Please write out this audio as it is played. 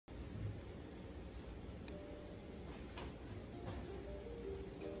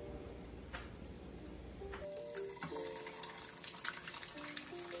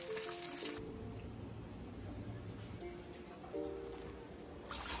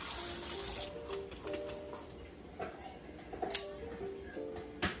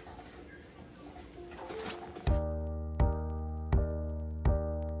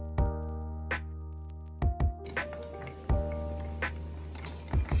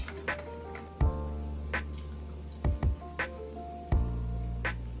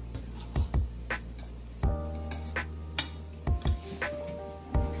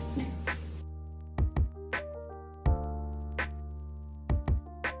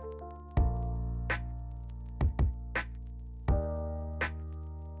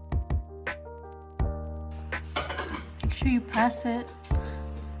sure you press it.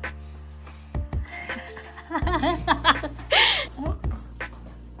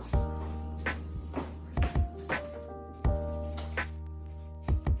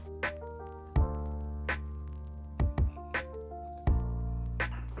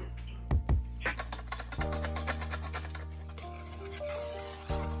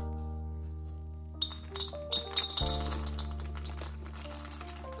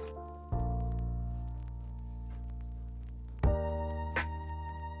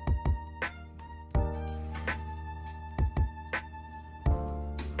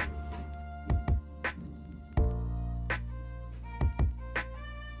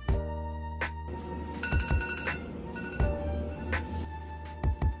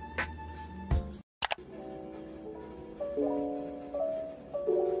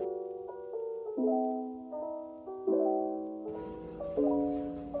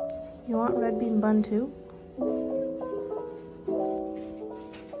 You want red bean bun too?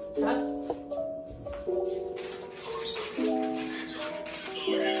 Yes.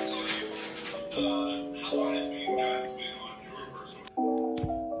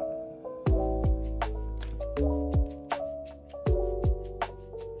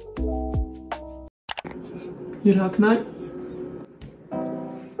 You out tonight?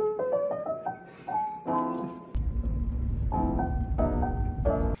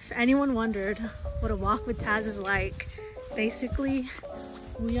 If anyone wondered what a walk with Taz is like, basically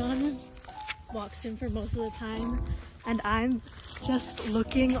Leon walks in for most of the time and I'm just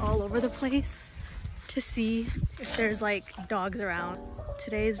looking all over the place to see if there's like dogs around.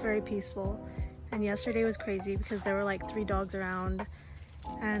 Today is very peaceful and yesterday was crazy because there were like 3 dogs around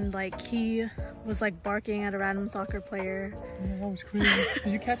and like he was like barking at a random soccer player. Yeah, that was crazy.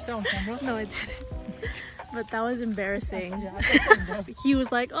 Did you catch that on camera? No, I didn't. But that was embarrassing. He was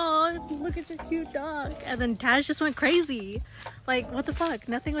like, oh, look at this cute dog. And then Taz just went crazy. Like, what the fuck?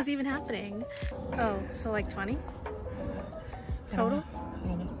 Nothing was even happening. Oh, so like 20? Total?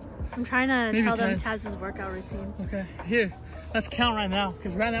 I'm trying to Maybe tell 10. them Taz's workout routine. Okay, here. Let's count right now.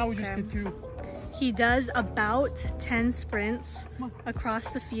 Because right now we just did 2. He does about 10 sprints across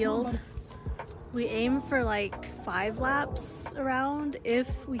the field. We aim for like 5 laps around if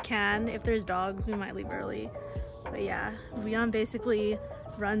we can. If there's dogs, we might leave early. But yeah, Leon basically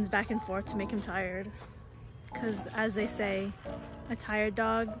runs back and forth to make him tired. Because as they say, a tired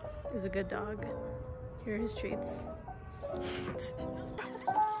dog is a good dog. Here are his treats.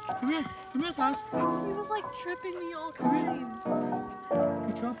 Come here, Taz. He was like tripping me all kinds.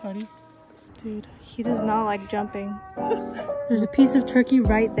 Good job, buddy. Dude, he does not like jumping. There's a piece of turkey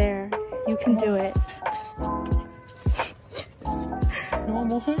right there. You can do it. You want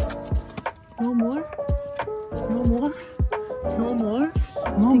more? You want more? You want more? You want more?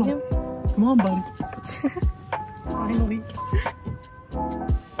 Come on, come on, buddy. Finally.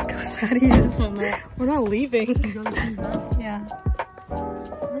 Look how sad he is. Oh, no. We're not leaving. You gotta leave, right? Yeah.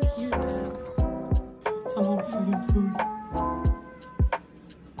 We're here. It's a lot of freaking food.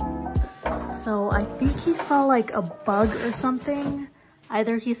 So I think he saw like a bug or something.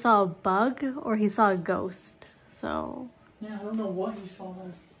 Either he saw a bug or he saw a ghost. So yeah, I don't know what he saw.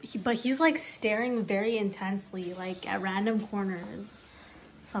 But he's like staring very intensely, like at random corners.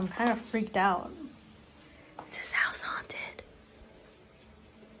 So I'm kind of freaked out. Is this house haunted?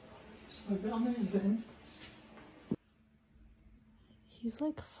 So is it under his bed? He's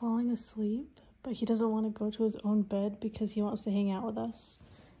like falling asleep, but he doesn't want to go to his own bed because he wants to hang out with us.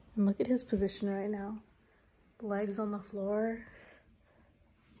 And look at his position right now. Legs on the floor.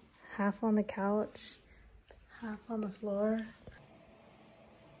 Half on the couch, half on the floor.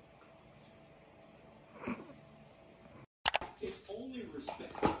 It's only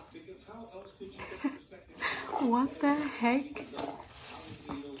respect, because how else could you get respect? What the heck?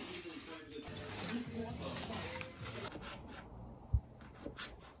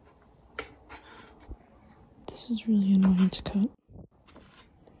 This is really annoying to cut.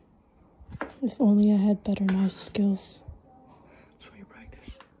 If only I had better knife skills. That's why you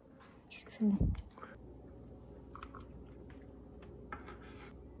practice. It's true.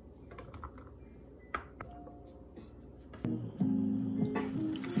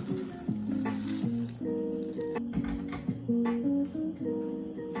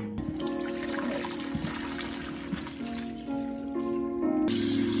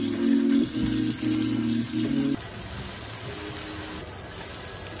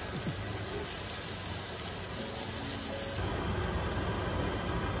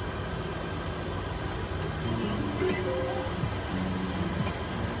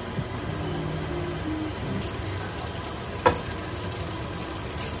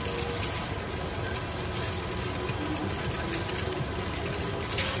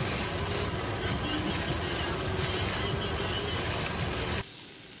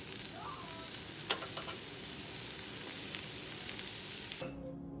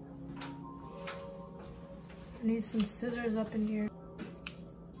 I need some scissors up in here.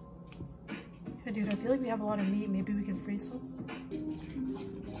 Hey dude, I feel like we have a lot of meat. Maybe we can freeze some?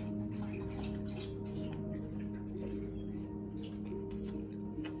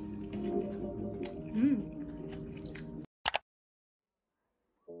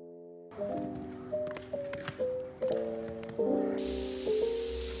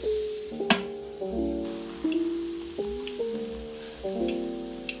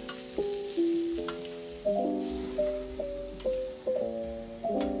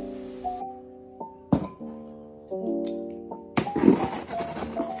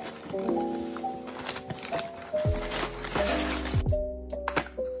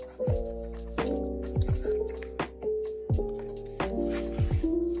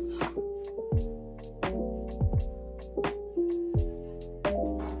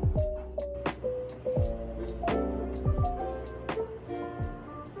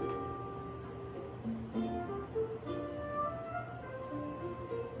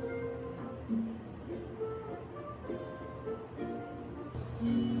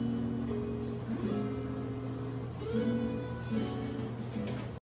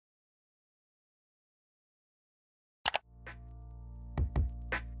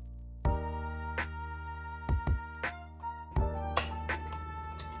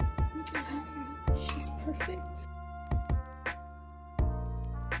 She's perfect.